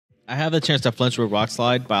I have the chance to flinch with Rock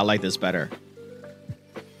Slide, but I like this better.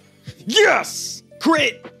 Yes!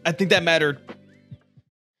 Crit! I think that mattered.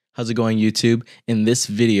 How's it going, YouTube? In this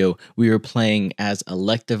video, we are playing as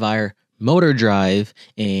Electivire Motordrive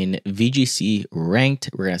in VGC Ranked.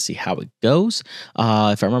 We're going to see how it goes.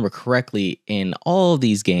 If I remember correctly, in all of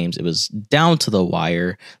these games, it was down to the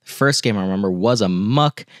wire. The first game I remember was a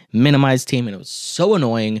muck minimized team, and it was so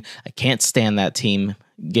annoying. I can't stand that team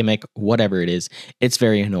gimmick, whatever it is. It's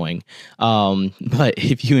very annoying. But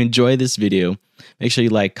if you enjoy this video, make sure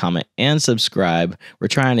you like, comment, and subscribe. We're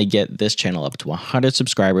trying to get this channel up to 100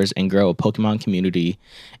 subscribers and grow a Pokemon community.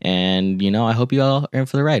 And, you know, I hope you all are in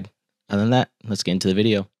for the ride. Other than that, let's get into the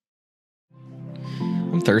video.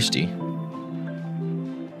 I'm thirsty.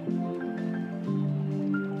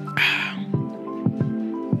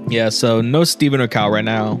 Yeah, so no Steven or Kyle right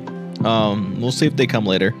now. We'll see if they come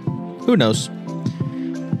later. Who knows?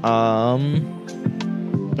 I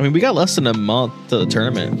mean, we got less than a month to the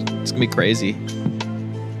tournament. It's gonna be crazy.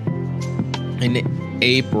 In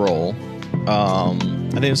April, I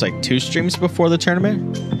think it was like 2 streams before the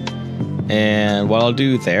tournament. And what I'll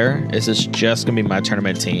do there is it's just gonna be my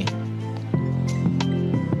tournament team.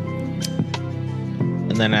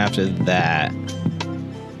 And then after that,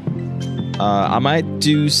 I might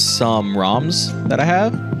do some ROMs that I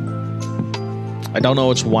have. I don't know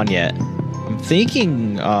which one yet. I'm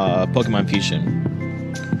thinking Pokemon Fusion.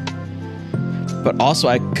 But also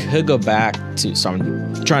I could go back to, so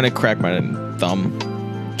I'm trying to crack my thumb.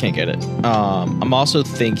 Can't get it. I'm also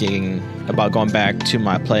thinking about going back to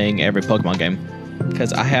my playing every Pokemon game,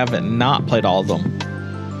 because I have not played all of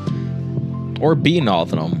them. Or beaten all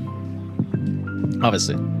of them.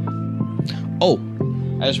 Obviously. Oh,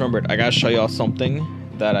 I just remembered. I gotta show y'all something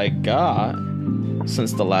that I got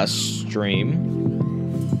since the last stream.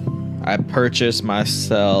 I purchased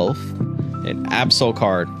myself an Absol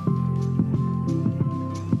card.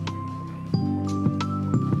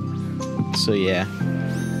 So yeah,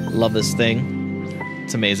 love this thing.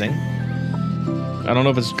 It's amazing. I don't know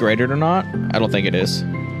if it's graded or not. I don't think it is,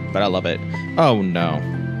 but I love it. Oh no,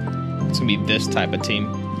 it's gonna be this type of team.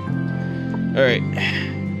 All right,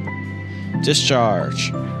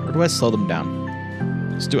 discharge. Or do I slow them down?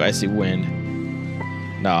 Let's do icy wind.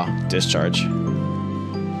 No, discharge.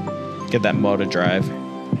 Get that Motordrive,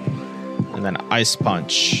 and then ice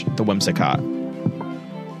punch the Whimsicott.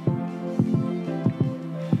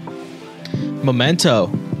 Memento.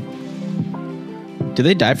 Do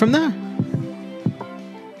they die from that?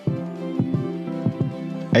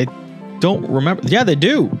 I don't remember. Yeah, they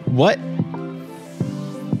do. What?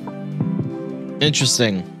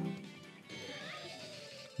 Interesting.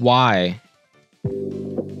 Why?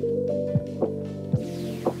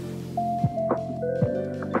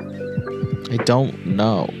 I don't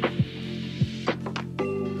know.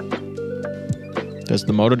 Does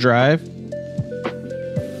the Motordrive?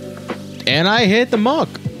 And I hit the muck.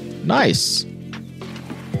 Nice.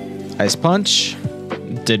 Ice punch.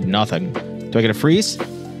 Did nothing. Do I get a freeze?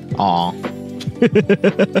 Aw. That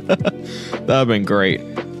would have been great.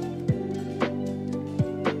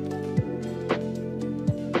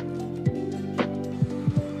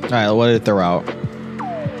 Alright, what did it throw out?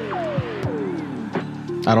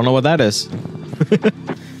 I don't know what that is.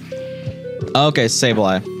 Okay,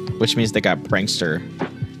 Sableye, which means they got Prankster. I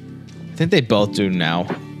think they both do now.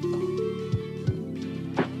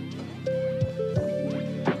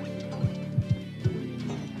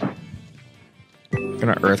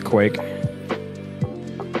 Gonna Earthquake.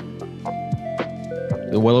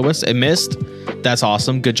 The Will-O-Wisp, it missed. That's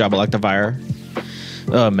awesome. Good job, Electivire.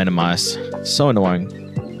 Minimize. So annoying.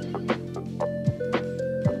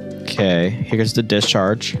 Okay, here's the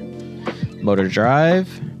discharge. Motordrive.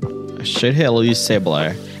 I should hit at least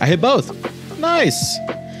Sableye. I hit both. Nice.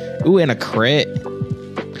 Ooh, and a crit.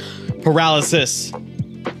 Paralysis.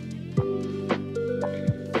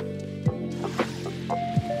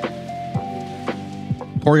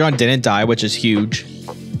 Porygon didn't die, which is huge.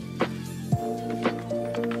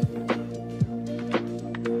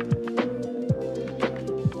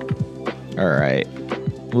 All right,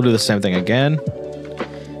 we'll do the same thing again.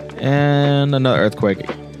 And another Earthquake.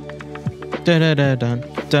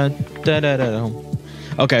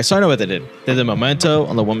 Okay, so I know what they did. They did a Memento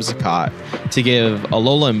on the Whimsicott to give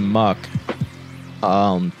Alola and Muck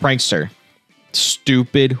Prankster.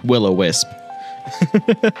 Stupid Will-O-Wisp.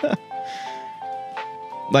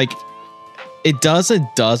 Like, it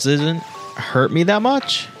doesn't hurt me that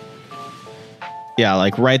much. Yeah,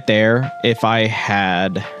 like right there, if I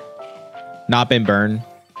had not been burned,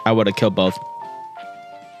 I would have killed both.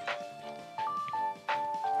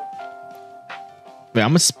 Wait,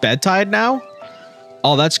 I'm a sped tide now?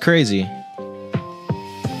 Oh, that's crazy.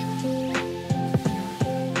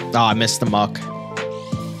 Oh, I missed the muck.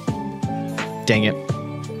 Dang it.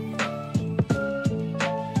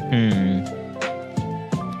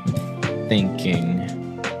 Thinking.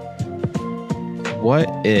 What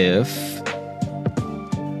if...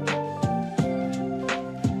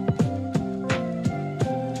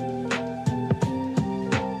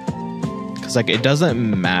 Because, like, it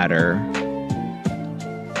doesn't matter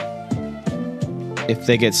if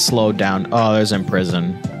they get slowed down. Oh, there's in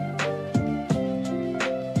prison.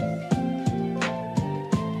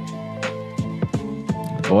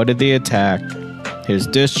 Avoided the attack. Here's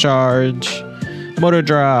discharge.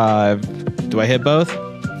 Motordrive. Do I hit both?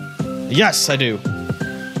 Yes, I do.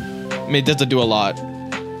 I mean, it doesn't do a lot.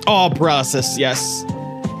 Oh, process, yes.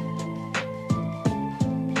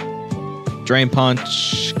 Drain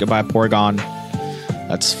punch. Goodbye, Porygon.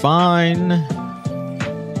 That's fine.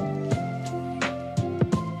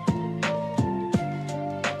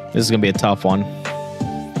 This is gonna be a tough one.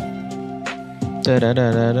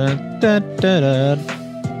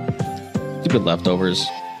 Stupid leftovers.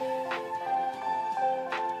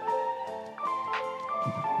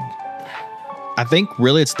 I think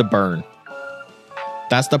really it's the burn.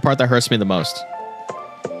 That's the part that hurts me the most.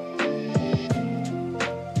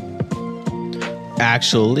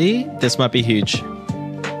 Actually, this might be huge.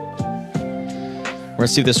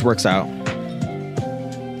 Let's see if this works out.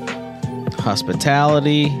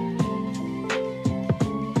 Hospitality.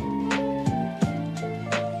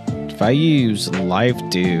 If I use Life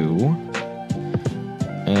Dew,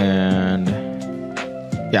 and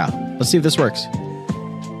yeah, let's see if this works.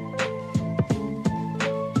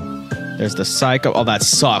 There's the Psycho. Oh, that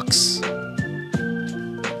sucks.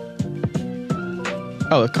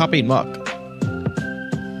 Oh, it copied Muck.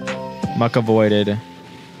 Muck avoided.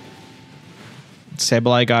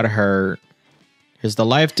 Sableye got hurt. Here's the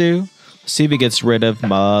Life Dew. See if he gets rid of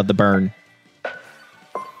the burn.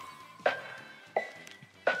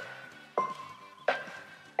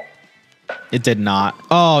 It did not.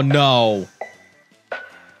 Oh, no.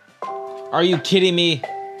 Are you kidding me?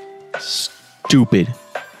 Stupid.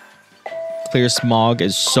 Clear Smog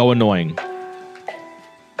is so annoying.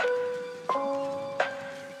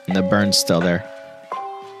 And the burn's still there.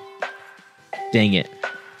 Dang it.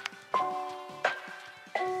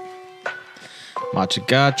 Matcha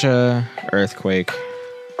Gotcha. Earthquake.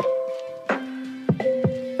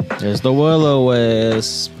 There's the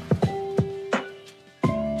Will-O-Wisp.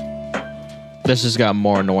 This just got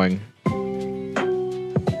more annoying.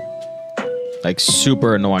 Like,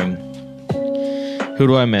 super annoying. Who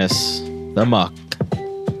do I miss? The Muck.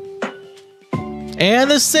 And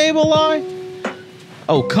the Sableye?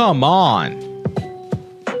 Oh, come on.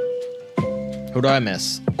 Who do I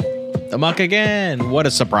miss? The Muck again. What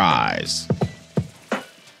a surprise.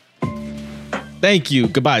 Thank you.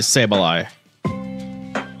 Goodbye, Sableye.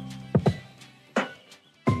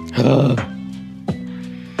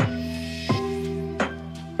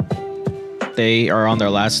 They are on their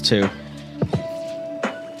last two.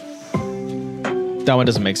 That one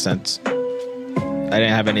doesn't make sense. I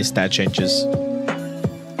didn't have any stat changes.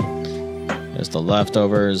 There's the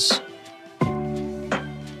leftovers.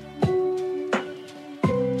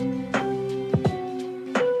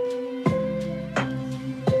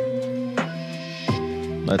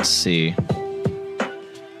 Let's see.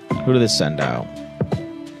 Who do they send out?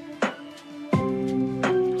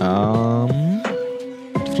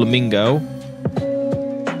 Flamingo.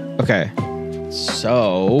 Okay.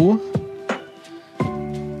 So...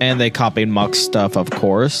 And they copied Muck's stuff, of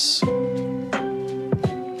course.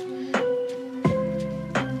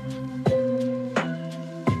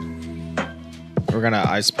 We're gonna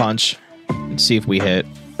Ice Punch and see if we hit.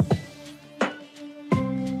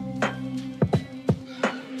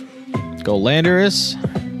 Go Landorus.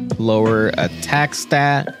 Lower attack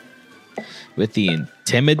stat with the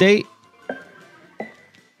Intimidate.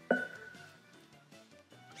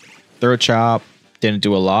 Throw Chop. Didn't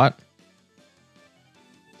do a lot.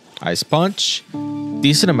 Ice Punch.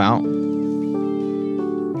 Decent amount.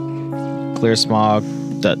 Clear Smog.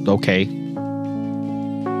 Okay.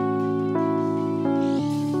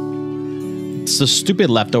 It's the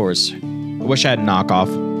stupid leftovers. I wish I had knockoff.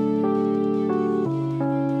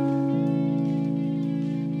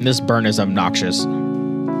 This burn is obnoxious.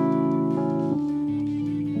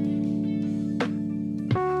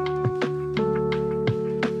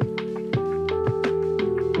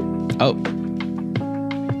 Oh.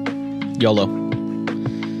 YOLO.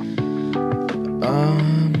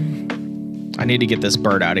 I need to get this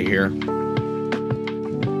bird out of here.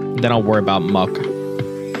 Then I'll worry about Muck.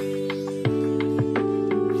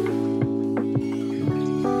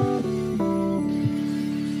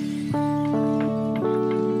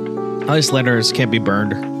 Ice lanterns can't be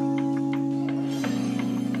burned.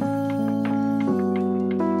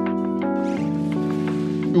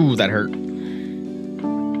 Ooh, that hurt.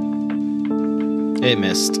 It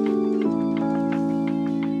missed.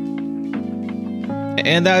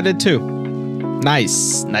 And that did too.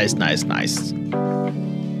 Nice, nice, nice, nice.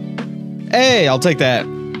 Hey, I'll take that.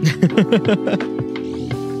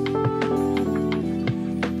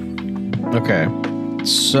 Okay,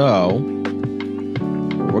 so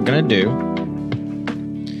what we're gonna do,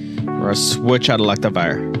 we're gonna switch out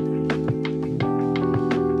Electivire.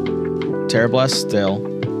 Terra Blast still,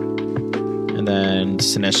 and then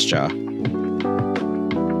Sinistra.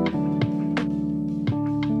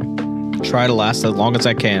 Try to last as long as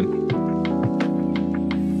I can.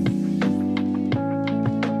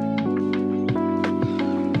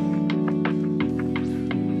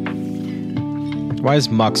 Why is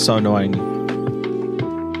Muck so annoying?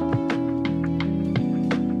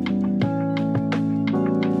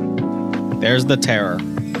 There's the terror.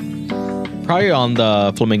 Probably on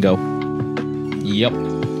the Flamingo. Yep.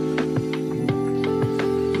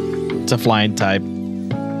 It's a flying type.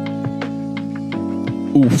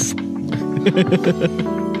 Oof.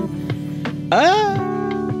 Ah!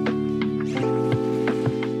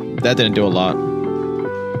 That didn't do a lot.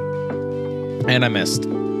 And I missed.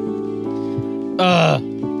 I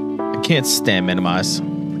can't stand minimize.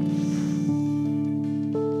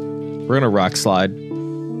 We're gonna rock slide.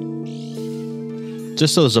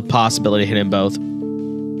 Just so there's a possibility of hitting both.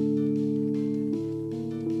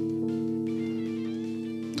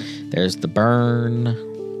 There's the burn.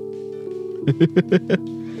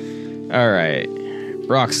 Alright.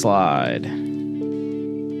 Rock slide.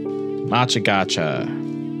 Matcha gotcha.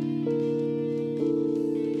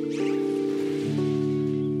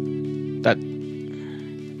 That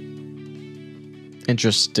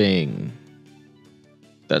interesting.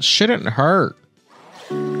 That shouldn't hurt.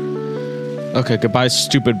 Okay, goodbye,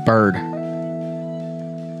 stupid bird.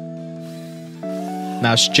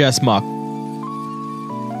 Now it's just Muck.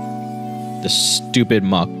 The stupid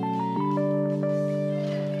Muck.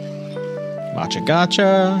 Matcha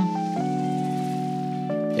gotcha.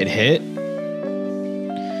 It hit.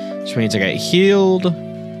 Which means I got healed.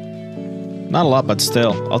 Not a lot, but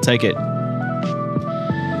still, I'll take it.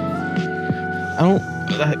 I don't.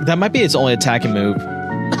 That might be its only attacking move.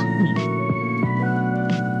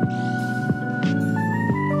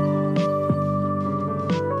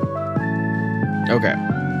 Okay.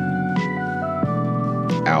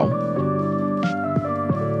 Ow.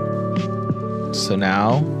 So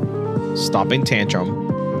now, Stomping Tantrum.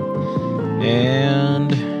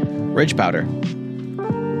 And Rage Powder.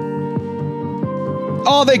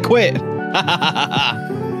 Oh, they quit!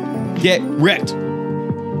 Get wrecked!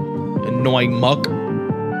 Annoying Muck.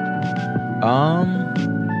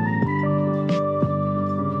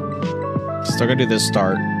 Still gonna do this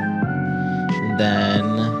start. And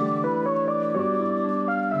then...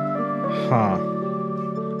 Huh.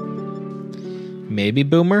 Maybe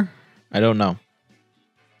Boomer? I don't know.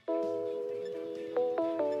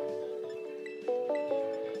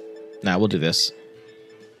 Nah, we'll do this.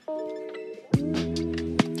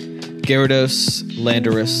 Gyarados,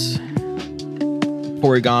 Landorus,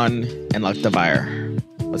 Porygon, and Electivire.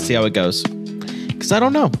 Let's see how it goes. Because I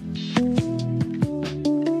don't know.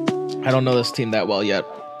 I don't know this team that well yet.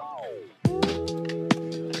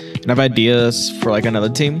 And I have ideas for like another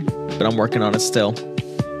team, but I'm working on it still.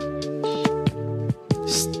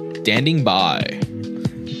 Standing by.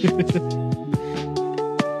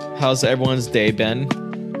 How's everyone's day been?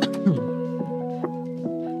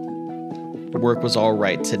 Work was all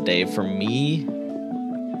right today for me.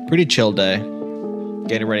 Pretty chill day.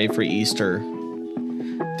 Getting ready for Easter.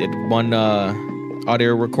 Did one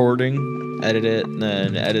audio recording, edit it, and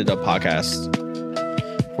then edit a podcast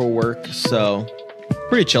for work. So,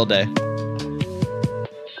 pretty chill day.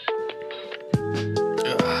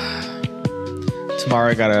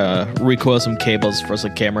 Tomorrow I gotta recoil some cables for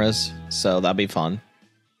some cameras, so that'll be fun.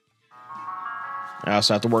 I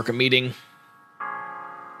also have to work a meeting.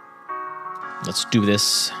 Let's do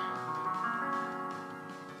this.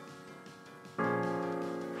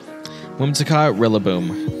 Whimsicott,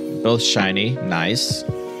 Rillaboom. Both shiny. Nice.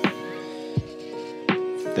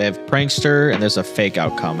 They have Prankster, and there's a Fake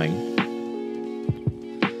Out coming.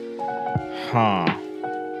 Huh.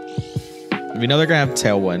 We know they're gonna have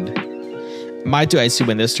Tailwind. Might do Icy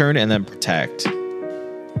Wind this turn, and then Protect.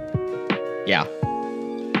 Yeah.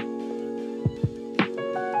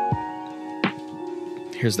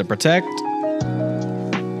 Here's the Protect.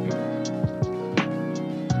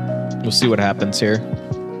 We'll see what happens here.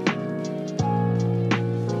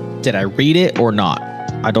 Did I read it or not?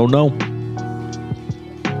 I don't know.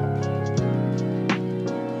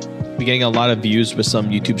 Been getting a lot of views with some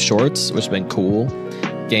YouTube shorts, which has been cool.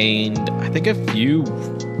 Gained, I think, a few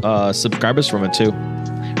subscribers from it too.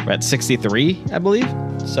 We're at 63, I believe.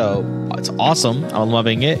 So it's awesome. I'm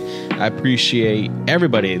loving it. I appreciate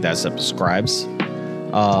everybody that subscribes.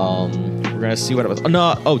 We're gonna see what it was. Oh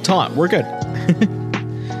no! Oh, taunt. We're good.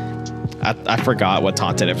 I forgot what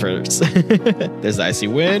taunted it first. There's the icy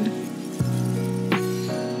wind.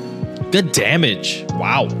 Good damage.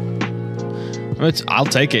 Wow. I'll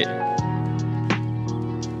take it.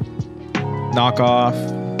 Knock off.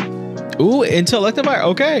 Ooh, into Electivire.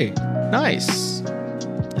 Okay, nice.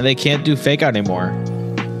 And they can't do fake out anymore.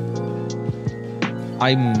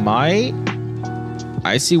 I might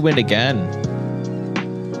icy wind again.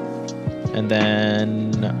 And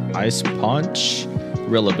then ice punch,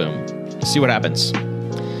 Rillaboom. See what happens.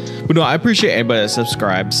 But no, I appreciate anybody that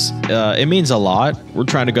subscribes. It means a lot. We're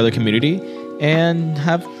trying to grow the community and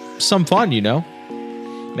have some fun, you know?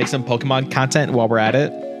 Make some Pokemon content while we're at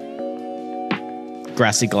it.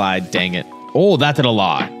 Grassy Glide, dang it. Oh, that did a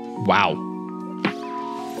lot. Wow.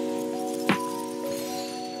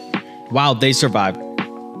 Wow, they survived.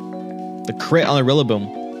 The crit on the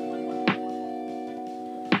Rillaboom.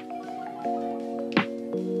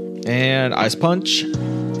 And Ice Punch.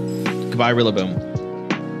 Goodbye, Rillaboom.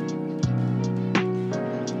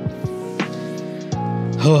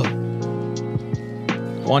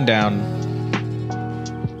 One down.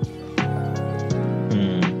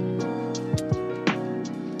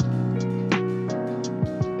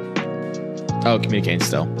 Oh, communicating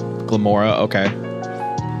still. Glamora, okay.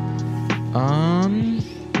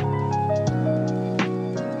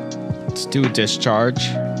 Let's do a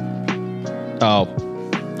discharge. Oh,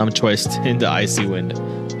 I'm choiced into Icy Wind.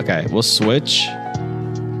 Okay, we'll switch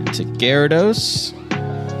into Gyarados.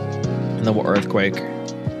 And then we'll Earthquake.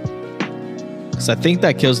 Because I think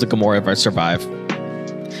that kills the Gamora if I survive.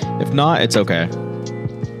 If not, it's okay.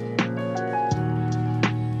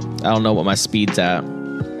 I don't know what my speed's at.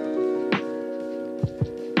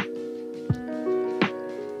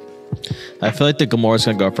 I feel like the Gamora's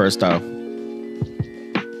gonna go first though.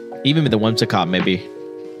 Even with the Whimsicott, maybe.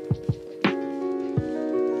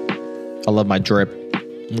 I love my drip.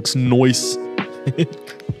 It looks nice.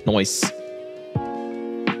 Nice.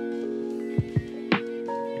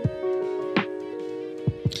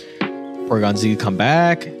 Porygon Z come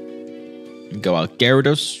back. Go out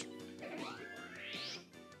Gyarados.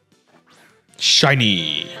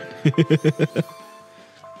 Shiny.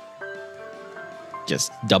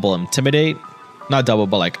 Just double intimidate. Not double,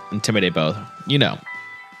 but like intimidate both. You know.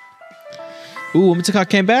 Ooh, Whimsicott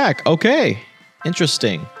came back. Okay.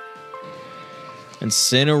 Interesting.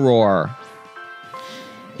 Incineroar.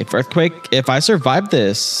 If Earthquake, if I survive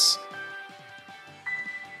this,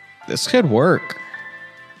 this could work.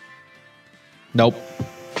 Nope.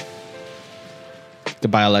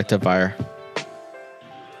 Goodbye, Electivire.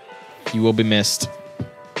 You will be missed.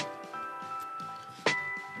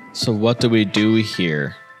 So what do we do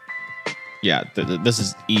here? Yeah, this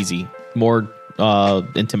is easy. More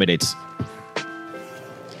intimidates.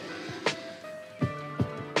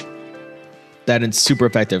 That is super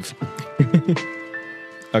effective.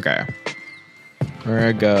 Okay. We're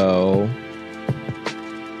gonna go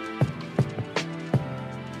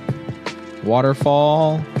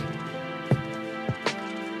Waterfall.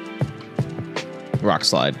 Rock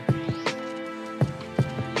Slide.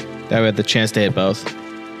 That way we have the chance to hit both.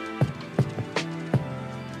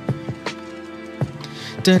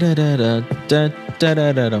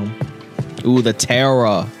 Ooh, the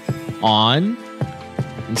Terra on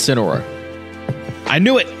Incineroar. I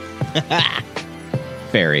knew it.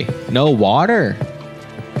 Fairy. No water.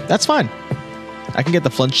 That's fine. I can get the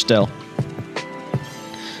flinch still.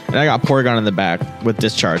 And I got Porygon in the back with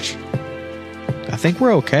Discharge. I think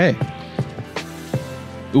we're okay.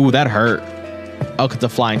 Ooh, that hurt. Oh, it's a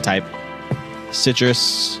flying type.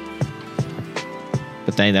 Citrus.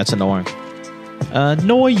 But dang, that's annoying.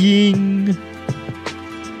 Annoying.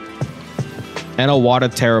 And a Water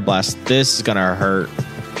Terra Blast. This is gonna hurt.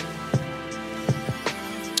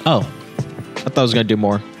 Oh, I thought I was gonna do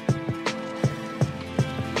more.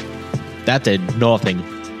 That did nothing.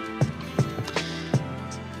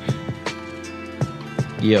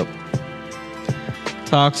 Yep.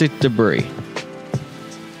 Toxic Debris.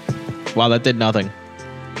 Wow, that did nothing.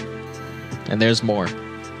 And there's more.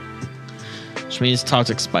 Which means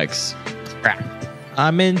Toxic Spikes. Crap.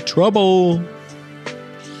 I'm in trouble.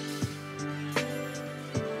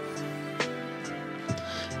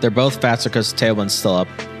 They're both faster because Tailwind's still up.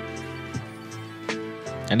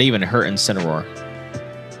 And they even hurt Incineroar.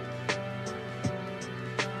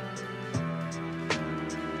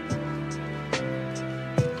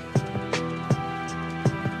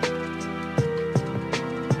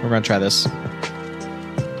 gonna try this. I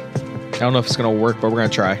don't know if it's gonna work, but we're gonna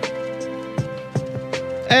try.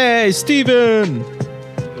 Hey, Steven!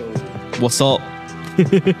 What's up?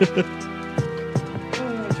 Just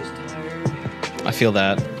tired. I feel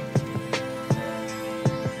that.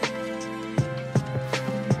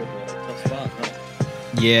 Tough spot,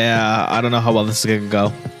 huh? Yeah, I don't know how well this is gonna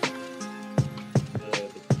go. The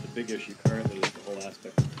big issue currently is the whole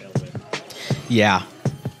aspect of tailwind. Yeah.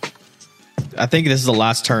 I think this is the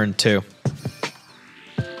last turn, too.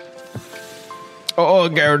 Oh,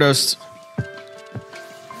 Gyarados.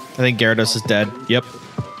 I think Gyarados is dead. Yep.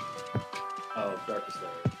 Oh, Darkest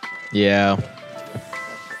Lair. Yeah.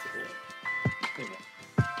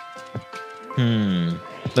 Anyway.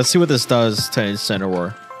 Let's see what this does to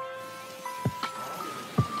Incineroar.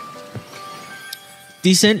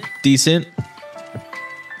 Decent. Decent.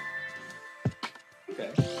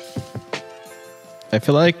 Okay. I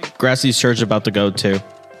feel like Grassy's Surge is about to go, too.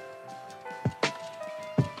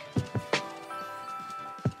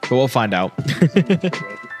 But we'll find out.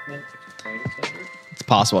 It's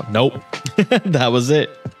possible. Nope. That was it.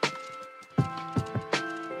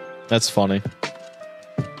 That's funny.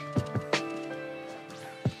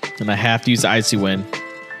 And I have to use Icy Wind.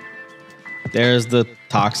 There's the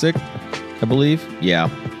Toxic, I believe. Yeah.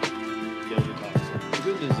 The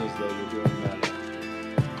good news is though you're doing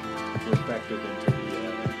effective into the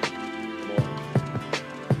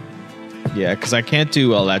lore. Yeah, because I can't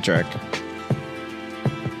do Electric.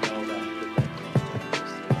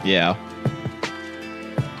 Yeah.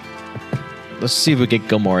 Let's see if we get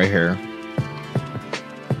Gilmore here.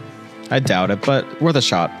 I doubt it, but worth a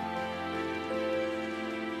shot.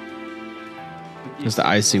 There's the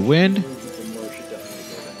Icy Wind.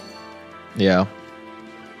 Yeah.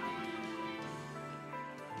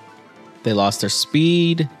 They lost their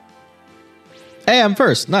speed. Hey, I'm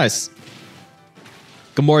first. Nice.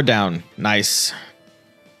 Gilmore down. Nice.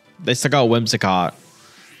 They still got Whimsicott.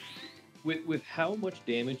 With how much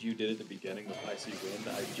damage you did at the beginning with Icy Wind,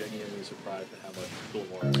 I'm genuinely surprised at how much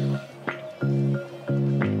Gilmore.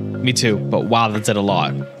 Me too, but wow, that did a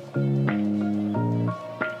lot.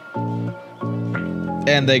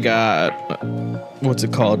 And they got, what's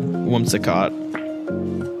it called? Whimsicott.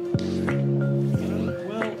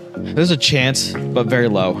 Well, There's a chance, but very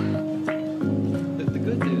low. the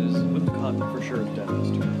good news, Whimsicott for sure is dead this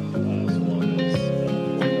turn. So long as...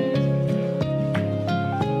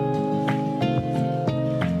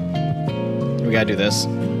 We gotta do this.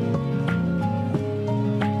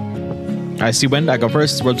 Icy Wind, I go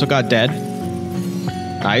first. Whimsicott dead.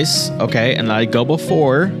 Nice. Okay, and I go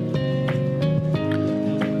before.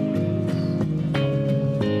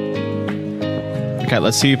 Okay,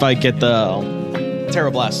 let's see if I get the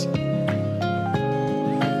Terra Blast.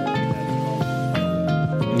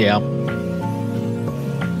 Yeah.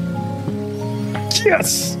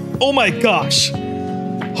 Yes! Oh my gosh!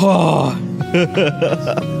 Oh.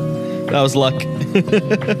 That was luck.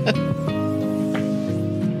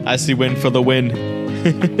 Icy Wind for the win.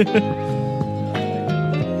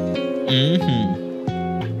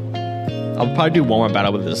 I'll probably do one more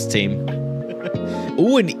battle with this team.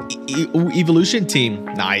 Ooh, an evolution team.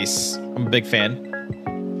 Nice. I'm a big fan.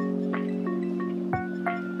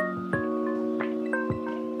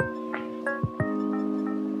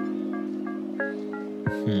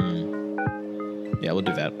 Yeah, we'll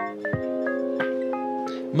do that.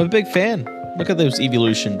 I'm a big fan. Look at those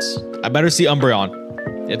evolutions. I better see Umbreon.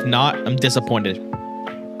 If not, I'm disappointed.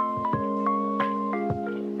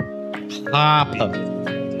 Papa.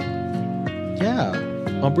 Yeah.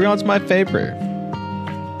 Umbreon's my favorite.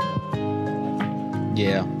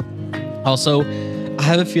 Yeah. Also, I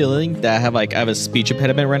have a feeling that I have a speech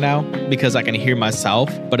impediment right now because I can hear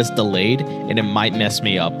myself, but it's delayed and it might mess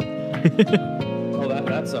me up. Oh,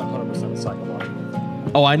 that's 100% psychological.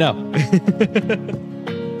 Oh, I know.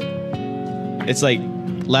 It's like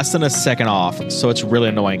less than a second off, so it's really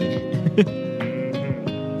annoying.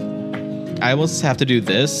 I almost have to do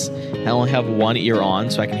this. I only have one ear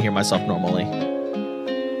on, so I can hear myself normally. I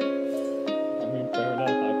mean, fair enough.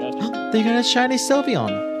 I got you. They got a shiny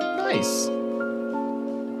Sylveon. Nice.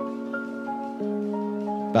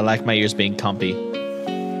 But I like my ears being comfy.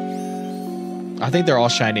 I think they're all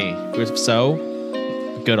shiny. If so,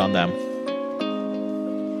 good on them.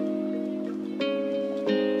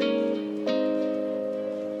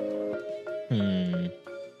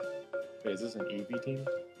 Wait, is this an EV team?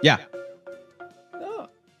 Yeah. Oh.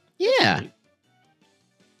 Yeah.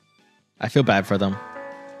 I feel bad for them.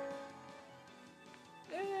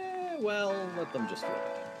 Well, let them just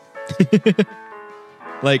float.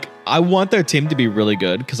 Like, I want their team to be really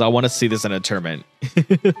good because I want to see this in a tournament.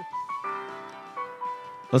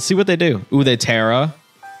 Let's see what they do. Ooh, they Terra.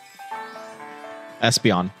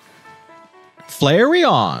 Espeon.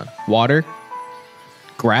 Flareon. Water.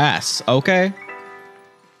 Grass. Okay.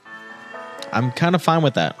 I'm kind of fine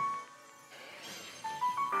with that.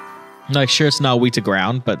 Like, sure, it's not weak to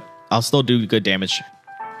ground, but I'll still do good damage.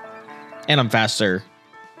 And I'm faster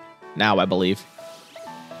now, I believe.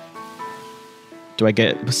 Do I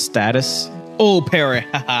get status? Oh, parry.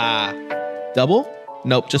 Haha. Double?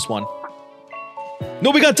 Nope, just one.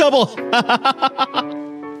 No, we got double.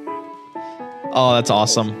 Oh, that's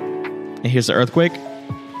awesome. And here's the earthquake.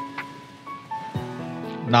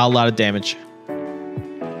 Not a lot of damage.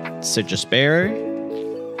 Citrus berry.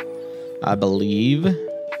 I believe.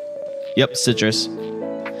 Yep, citrus.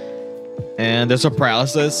 And there's a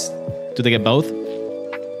paralysis. Do they get both?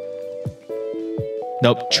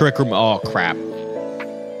 Nope. Trick room. Oh, crap.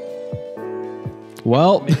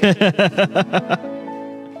 Well,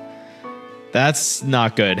 that's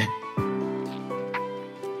not good.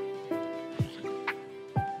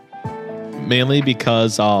 Mainly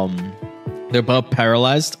because they're both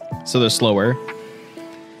paralyzed, so they're slower.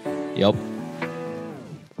 Yep.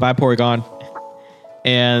 Bye, Porygon.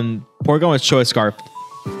 And Porygon was Choice Scarf.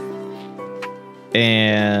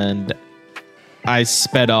 And I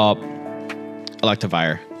sped up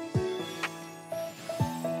Electivire.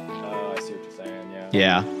 Oh, I see what you're saying,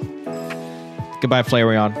 yeah. Yeah. Goodbye,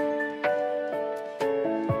 Flareon.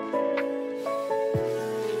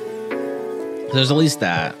 There's at least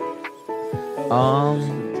that.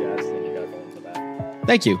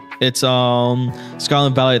 Thank you. It's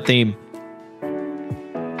Scarlet Violet theme.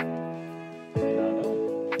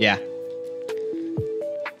 Yeah.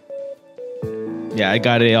 Yeah, I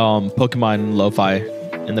got a Pokemon lo-fi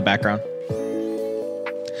in the background.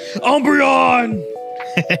 Umbreon!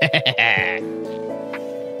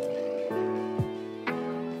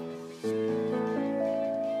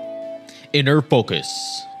 Inner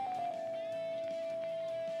focus.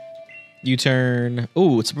 U-turn.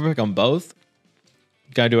 Ooh, it's perfect on both.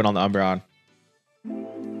 Gotta do it on the Umbreon.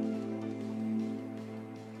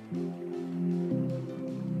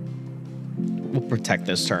 We'll protect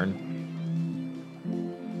this turn.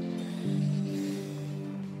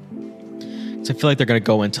 So I feel like they're gonna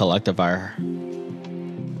go into Electivire.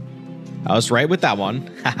 I was right with that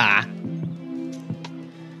one. Haha.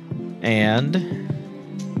 And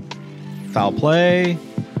foul play.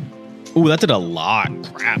 Ooh, that did a lot.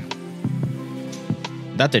 Crap.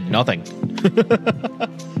 That did nothing.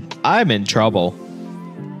 I'm in trouble.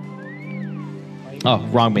 Oh,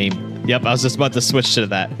 wrong meme. Yep, I was just about to switch to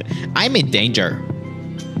that. I'm in danger.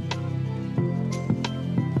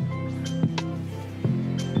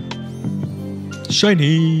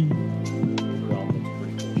 Shiny.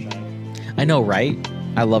 I know, right?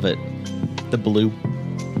 I love it. The blue.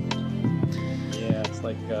 Yeah, it's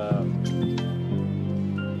like a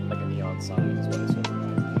neon sign is what it's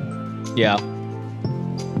reminds me of. Yeah.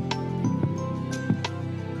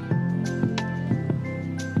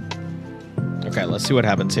 Okay, let's see what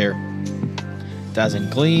happens here. Dazzling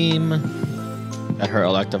Gleam. That hurt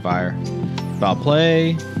Electivire. Foul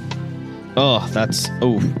play. Oh, that's...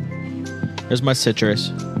 Oh. There's my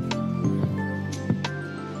citrus.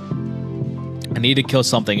 I need to kill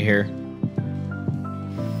something here.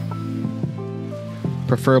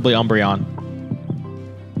 Preferably Umbreon.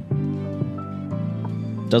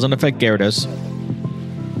 Doesn't affect Gyarados.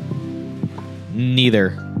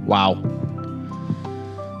 Neither. Wow.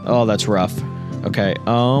 Oh, that's rough. Okay,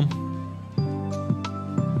 I'm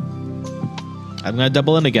gonna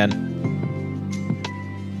double in again.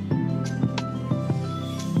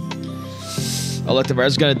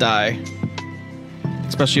 Electivire's gonna die.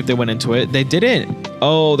 Especially if they went into it. They didn't.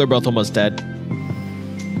 Oh, they're both almost dead.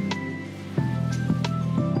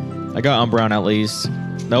 I got Umbreon at least.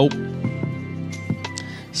 Nope.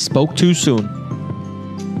 Spoke too soon.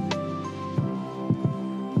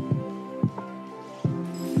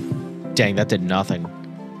 Dang, that did nothing.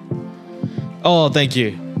 Oh, thank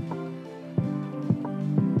you.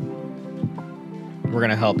 We're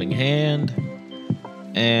gonna Helping Hand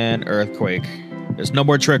and Earthquake. There's no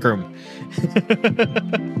more Trick Room.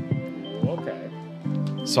 Okay.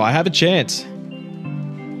 So I have a chance.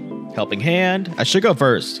 Helping Hand. I should go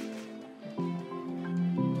first.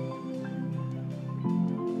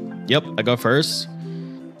 Yep, I go first.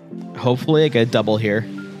 Hopefully I get a double here.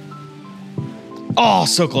 Oh,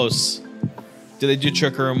 so close. Did they do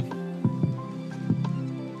Trick Room?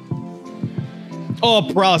 Oh,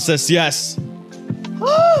 Paralysis, yes.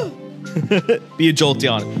 Be a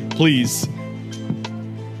Jolteon, please.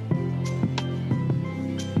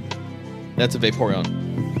 That's a Vaporeon.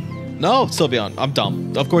 No, Sylveon. I'm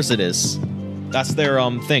dumb. Of course it is. That's their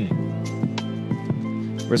thing.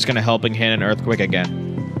 We're just gonna helping hand an earthquake again.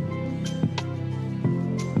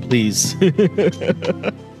 Please.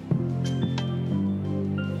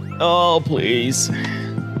 Oh, please.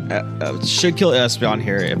 Should kill Espeon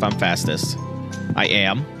here if I'm fastest. I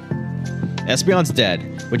am. Espeon's dead,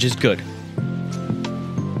 which is good.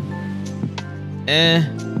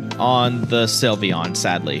 On the Sylveon,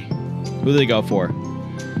 sadly. Who do they go for?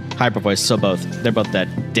 Hyper Voice, so both. They're both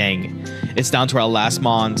dead. Dang. It's down to our last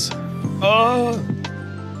Mons. Oh!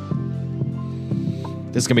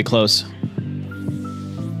 This is gonna be close.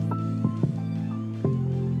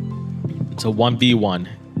 It's a 1v1,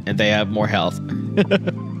 and they have more health.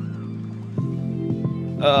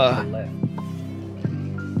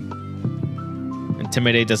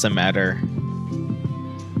 Intimidate doesn't matter.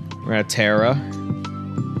 We're gonna Terra.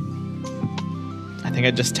 I think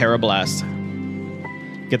I just Terra Blast.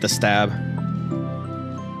 Get the stab.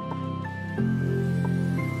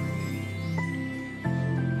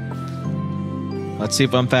 Let's see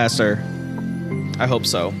if I'm faster. I hope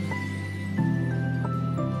so.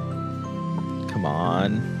 Come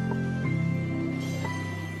on.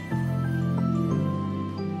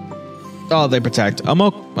 Oh, they protect. I'm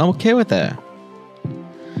okay with that.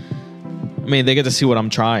 I mean, they get to see what I'm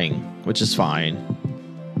trying, which is fine.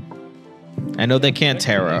 I know they can't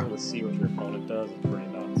Terra. To see what your opponent does is pretty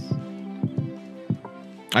nuts.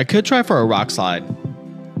 I could try for a Rock Slide.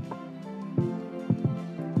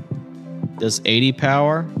 Does 80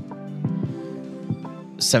 power?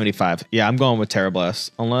 75. Yeah, I'm going with Terra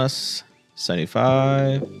Blast. Unless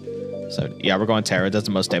 75. 70. Yeah, we're going Terra. It does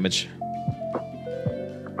the most damage.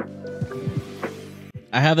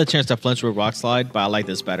 I have the chance to flinch with Rock Slide, but I like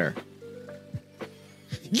this better.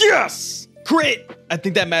 Yes! Crit! I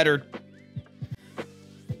think that mattered.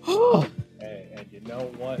 Hey, and you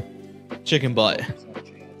know what? Chicken butt. There's no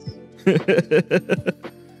chance.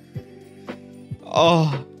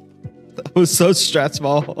 Oh, that was so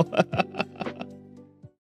stressful.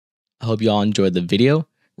 I hope you all enjoyed the video.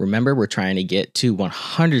 Remember, we're trying to get to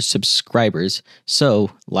 100 subscribers.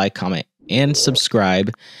 So like, comment, and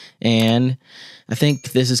subscribe. And I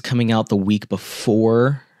think this is coming out the week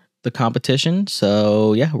before the competition.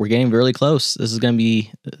 So yeah, we're getting really close. This is going to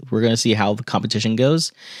be, we're going to see how the competition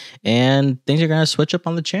goes, and things are going to switch up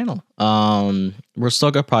on the channel. We're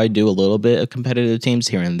still going to probably do a little bit of competitive teams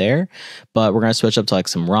here and there, but we're going to switch up to like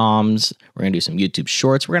some ROMs. We're going to do some YouTube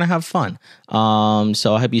shorts. We're going to have fun.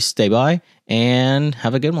 So I hope you stay by and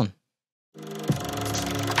have a good one.